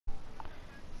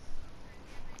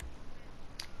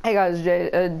Hey guys,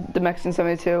 the Mexican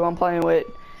 72. I'm playing with.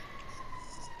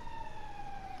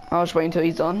 I'll just wait until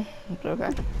he's done.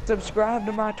 Okay. Subscribe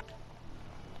to my.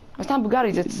 It's not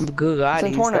Bugattis. It's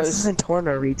Bugattis. Centornos. That's a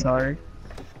Centorno retard.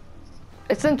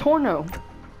 It's Centorno.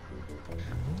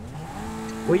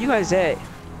 Where you guys at?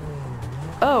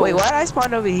 Oh. Wait, why did I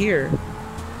spawn over here?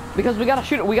 Because we gotta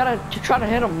shoot it. We gotta try to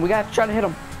hit him. We gotta try to hit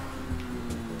him.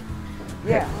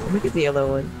 Yeah. Look at the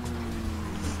yellow one.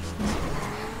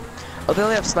 Oh, they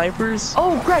only have snipers?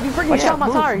 Oh crap, you freaking shot my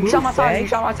tire. You shot my tire. Fag. You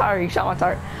shot my tire. You shot my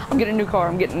tire. I'm getting a new car.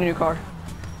 I'm getting a new car.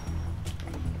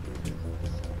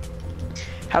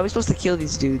 How are we supposed to kill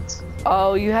these dudes?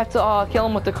 Oh, you have to kill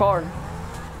him with the car. You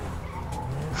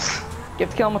have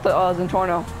to kill him with the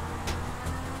Zentorno.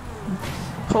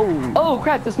 Oh. Oh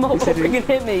crap, this mofo freaking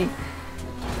hit me.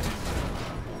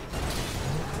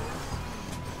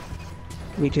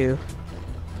 Me too.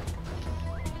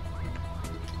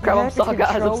 Crap, I'm stuck,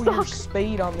 guys. I'm Your stuck.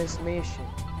 speed on this mission.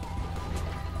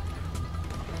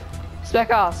 Spec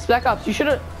Ops, you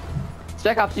should've.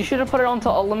 Spec Ops, you should've put it on to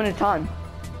a limited time.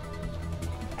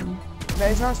 No,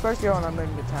 it's not supposed to go on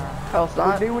unlimited time. Oh, it's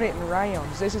not? We're doing it in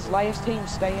rounds. This is last team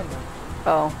standing.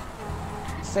 Oh.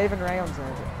 7 rounds of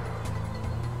it.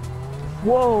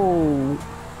 Whoa.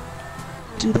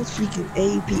 Dude, that's freaking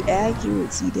AP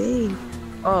accuracy, dang.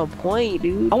 On point,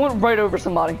 dude. I went right over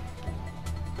somebody.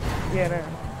 Yeah, no.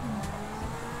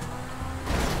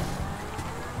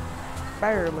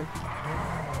 Barely.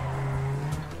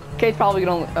 Kate's probably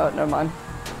gonna. Oh, never mind.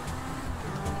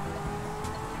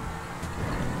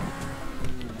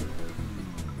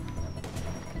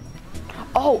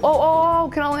 Oh,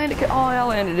 can I land it? Oh, I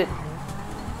landed it.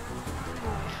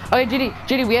 Okay,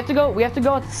 GD, we have to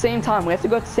go at the same time. We have to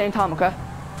go at the same time, okay?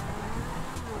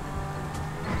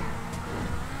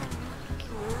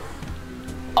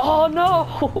 Oh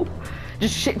no!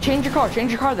 Just change your car then,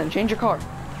 change your car.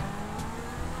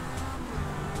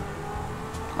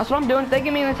 That's what I'm doing. If they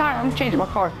give me the tire, I'm changing my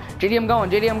car. JD, I'm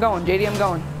going.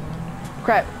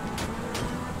 Crap.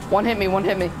 One hit me.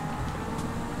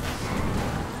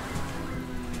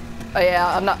 Oh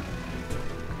yeah, I'm not.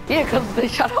 Yeah, because they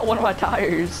shot out one of my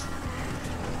tires.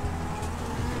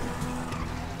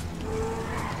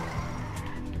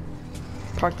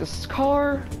 Park this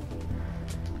car.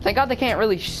 Thank God they can't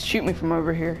really shoot me from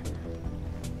over here.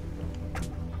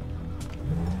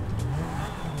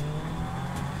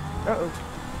 Uh-oh.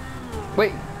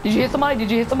 Wait, did you hit somebody?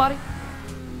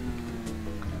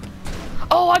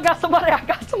 Oh, I got somebody.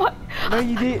 No,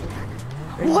 you didn't.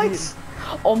 No, What? you didn't.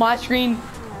 On my screen.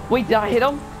 Wait, did I hit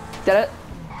him? Did it?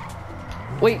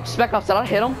 Wait, Spec Ops, did I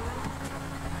hit him?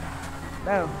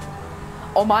 No.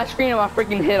 On my screen, I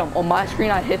freaking hit him. On my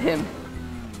screen, I hit him.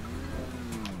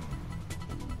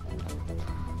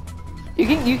 You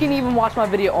can even watch my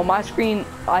video. On my screen,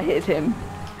 I hit him.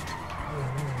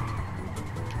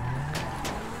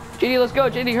 JD, let's go.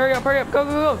 JD, hurry up.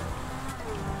 Go.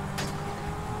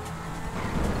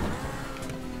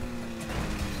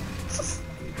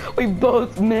 We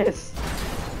both missed.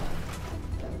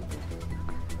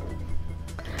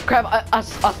 Crap, I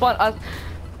spawned.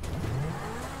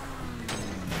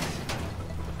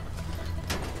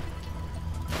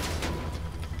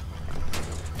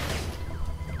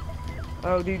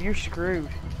 Oh, dude, you're screwed.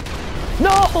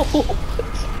 No!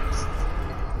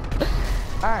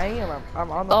 I am.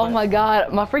 I'm on the Oh left. my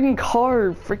god, my freaking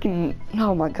car,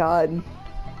 oh my god.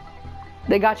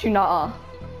 They got you, nah.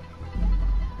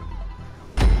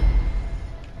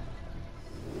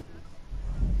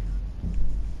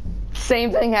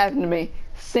 Same thing happened to me.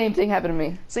 See,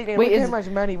 now Wait, look how much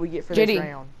money we get for this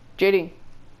round. JD,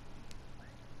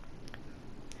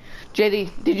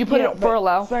 did you put it for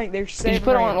allow? Think there's Did you 7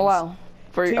 put it on rounds. allow?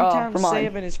 For 2 times for mine.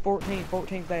 7 is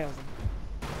 14,000.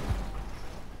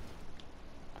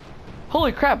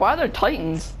 Holy crap, why are there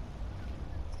Titans?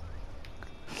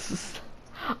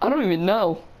 I don't even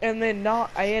know. And then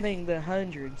not adding the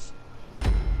hundreds.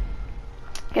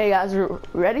 Okay guys,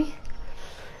 ready?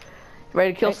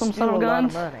 Ready to kill That's some still son of a lot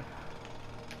guns? money.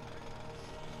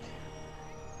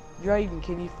 Drayden,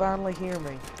 can you finally hear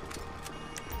me?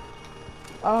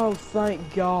 Oh,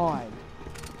 thank God.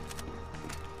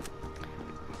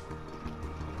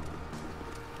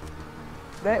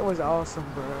 That was awesome,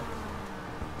 bro.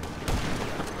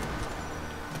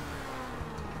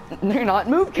 They're not.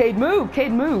 Move, Cade, move.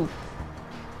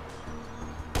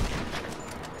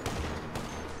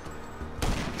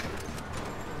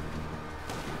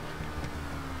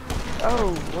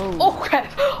 Oh, whoa. Oh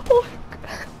crap! Oh,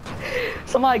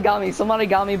 somebody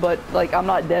got me, but like I'm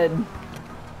not dead.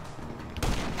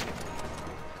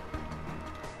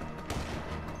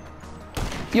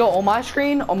 Yo, on my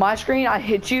screen, I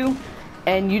hit you,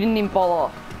 and you didn't even fall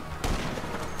off.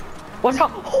 Watch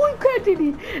out! Holy crap,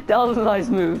 dude! That was a nice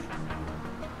move.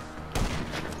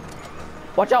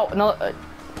 Watch out! No.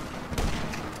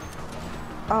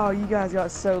 Oh, you guys got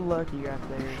so lucky right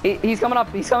there. He's coming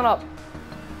up. He's coming up.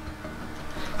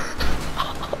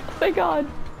 Oh my god.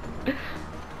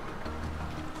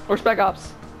 Or Spec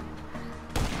Ops.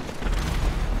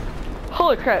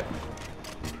 Holy crap.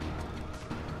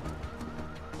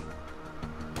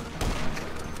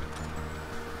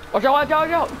 Watch out, watch out,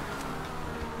 watch out.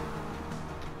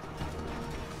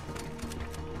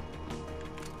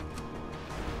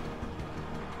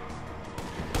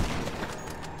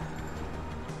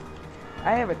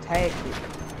 I have a tactic.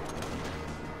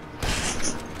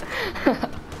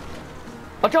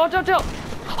 Watch out, watch out, watch out.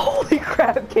 Holy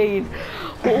crap, Cade.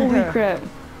 Holy crap.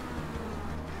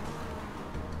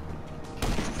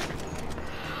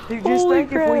 Dude, just Holy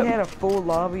think crap. if we had a full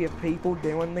lobby of people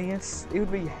doing this, it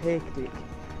would be hectic.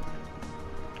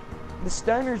 The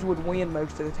stunners would win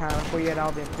most of the time if we had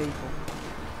all them people.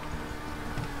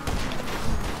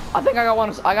 I think I got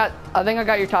one. I think I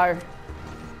got your tire.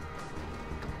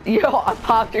 Yo, I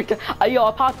popped your yo,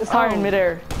 I popped this tire in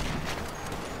midair.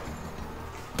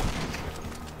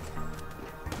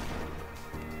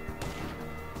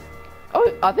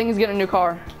 Oh, I think he's getting a new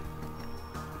car.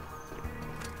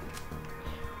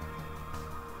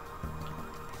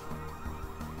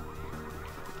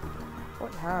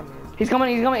 What time is it? He's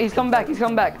coming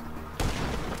back.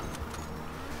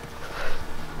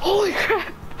 Holy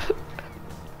crap!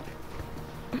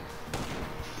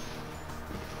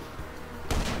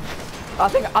 I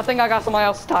think I got somebody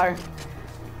else's tire.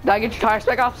 Did I get your tire,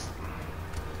 Spec Ops?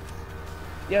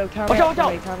 Yo, time Watch out out,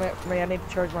 for me, time out for me. I need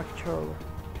to charge my controller.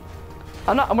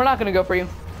 We're not gonna go for you.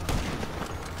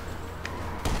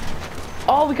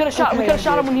 Oh, we could have shot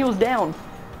him when he was down.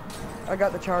 I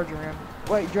got the charger in.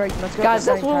 Wait, Drake, let's go. Guys,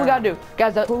 at the that's same what we time. gotta do.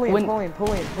 Guys, Pull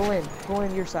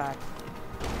in your side.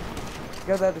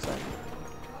 Go the other side.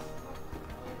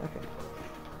 Okay.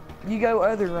 You go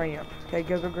other ramp. Okay,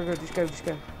 go, just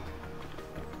go.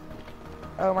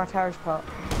 Oh, my tire's popped.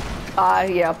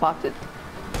 Yeah, I popped it.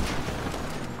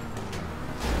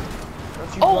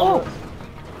 Don't you Oh,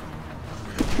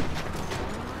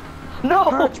 blow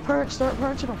No! it. Perch, start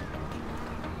perching them.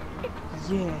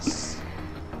 Yes.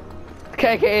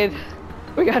 Okay, Cade.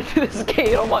 We gotta do this,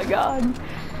 Cade. Oh my god.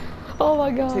 Oh my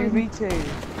god. 2v2.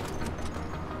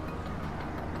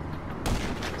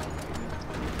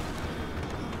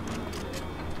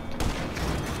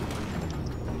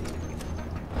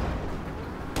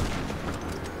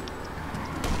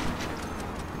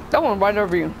 That one right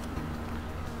over you.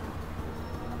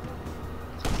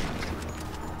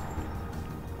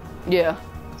 Yeah.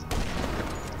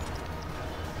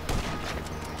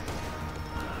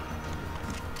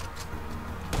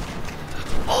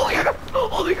 Holy crap!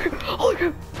 Holy crap! Holy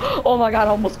crap! Oh my god,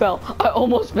 I almost fell. I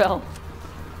almost fell.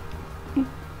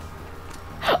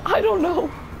 I don't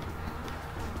know.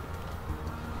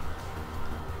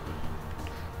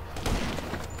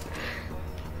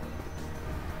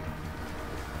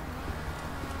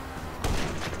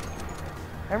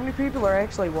 How many people are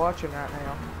actually watching right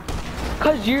now?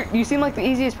 Cause you seem like the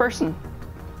easiest person.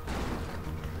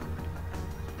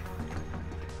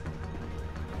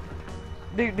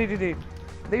 Dude.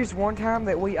 There's one time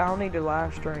that we all need to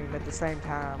live stream at the same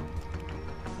time.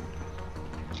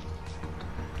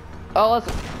 Oh,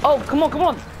 come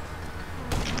on.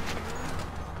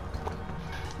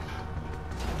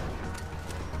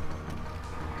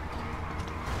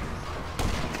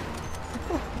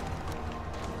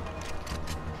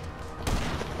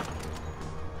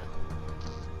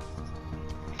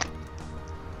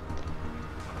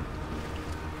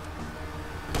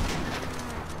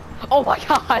 Oh my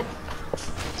god.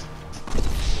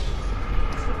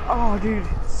 Oh, dude,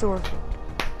 sword.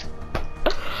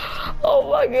 Oh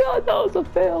my god, that was a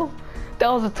fail. That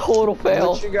was a total fail.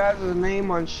 What's your guys' name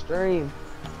on stream?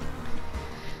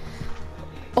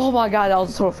 Oh my god, that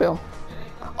was a total fail.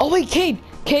 Oh wait, Cade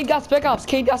got Spec Ops.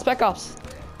 Cade, get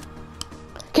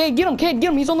him.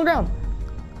 He's on the ground.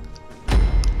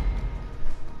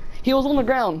 He was on the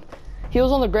ground.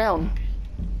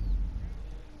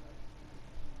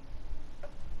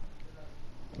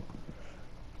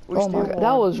 Oh my god,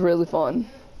 that was really fun.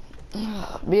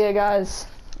 But yeah, guys.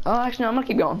 Oh, actually, no, I'm gonna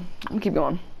keep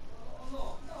going.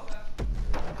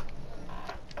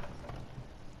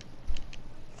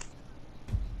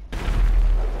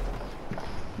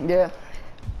 Yeah.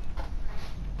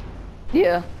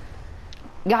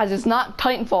 Guys, it's not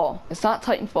Titanfall.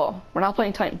 We're not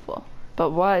playing Titanfall. But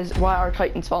why are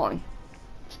Titans falling?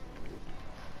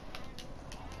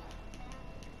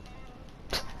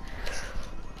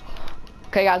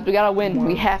 Okay, guys, we gotta win.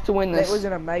 We have to win this. That was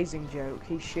an amazing joke.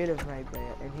 He should have made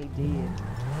that, and he did.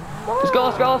 Let's go,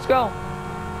 let's go, let's go.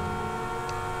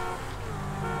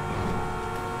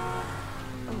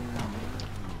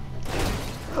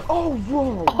 Oh,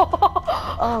 whoa!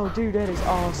 Oh, dude, that is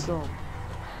awesome.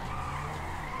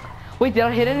 Wait, did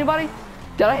I hit anybody?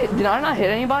 Did I not hit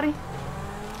anybody?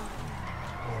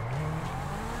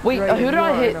 Wait, Drayden, who did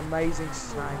I hit? An amazing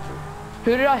sniper.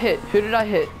 Who did I hit? Who did I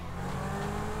hit?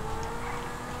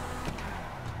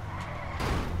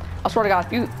 I swear to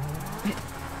God, if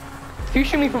you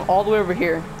shoot me from all the way over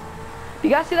here, you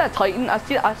guys see that Titan? I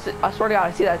swear to God,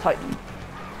 I see that Titan.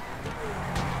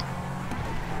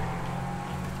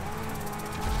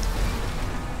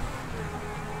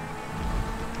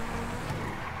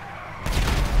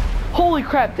 Holy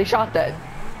crap, they shot that.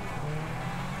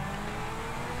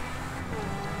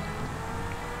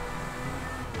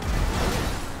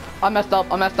 I messed up,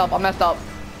 I messed up, I messed up.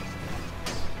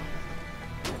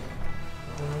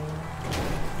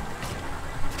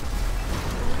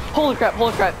 Holy crap,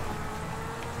 holy crap.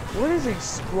 What is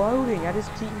exploding? I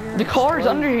just keep hearing The car is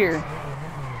under here.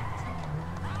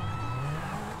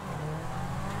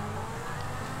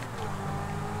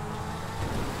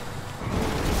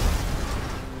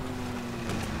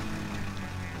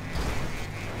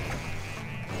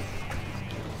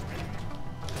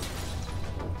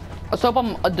 Let's hope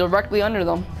I'm directly under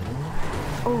them.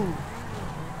 Oh.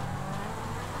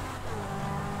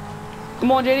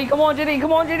 Come on, JD, come on, JD,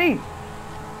 come on, JD.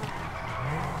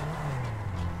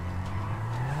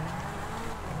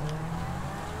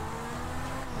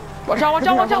 Watch out, watch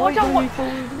out, watch out, watch out, watch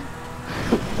out.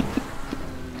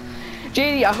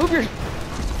 JD, I hope you're...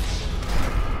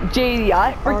 JD,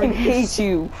 I freaking hate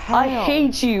you. I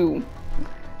hate you.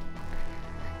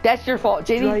 That's your fault,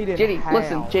 JD. JD,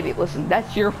 listen, JD, listen.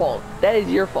 That's your fault. That is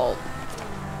your fault.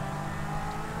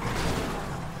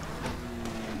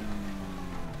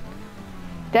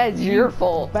 That is your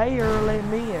fault. Barely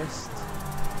missed.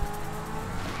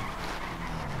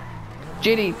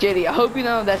 JD, I hope you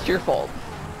know that's your fault.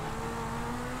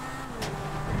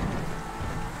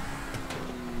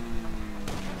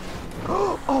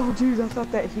 Oh, dude, I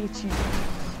thought that hit you.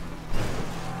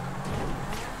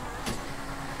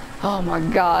 Oh my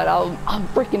God, I'm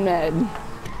freaking mad.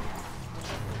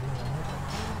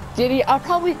 JD,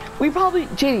 we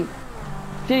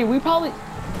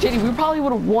probably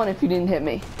would have won if you didn't hit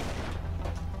me.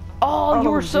 Oh, you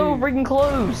were so freaking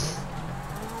close.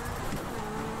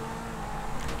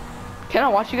 Can I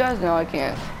watch you guys? No, I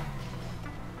can't.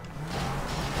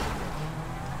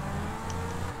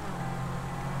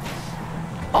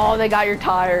 Oh, they got your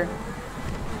tire.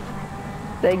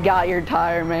 They got your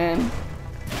tire, man.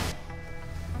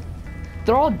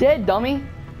 They're all dead, dummy.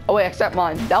 Oh wait, except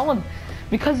mine. That one,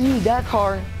 because you used that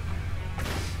car.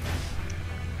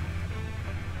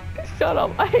 Shut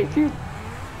up, I hate you.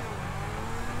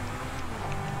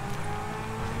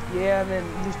 Yeah, and then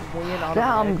just win automatically.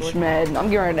 I'm just mad. I'm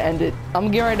getting ready to end it.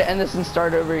 I'm getting ready to end this and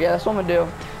start over. Yeah, that's what I'm gonna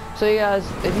do. So you guys,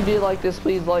 if you did like this,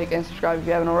 please like and subscribe if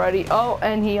you haven't already. Oh,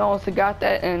 and he also got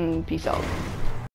that, and peace out.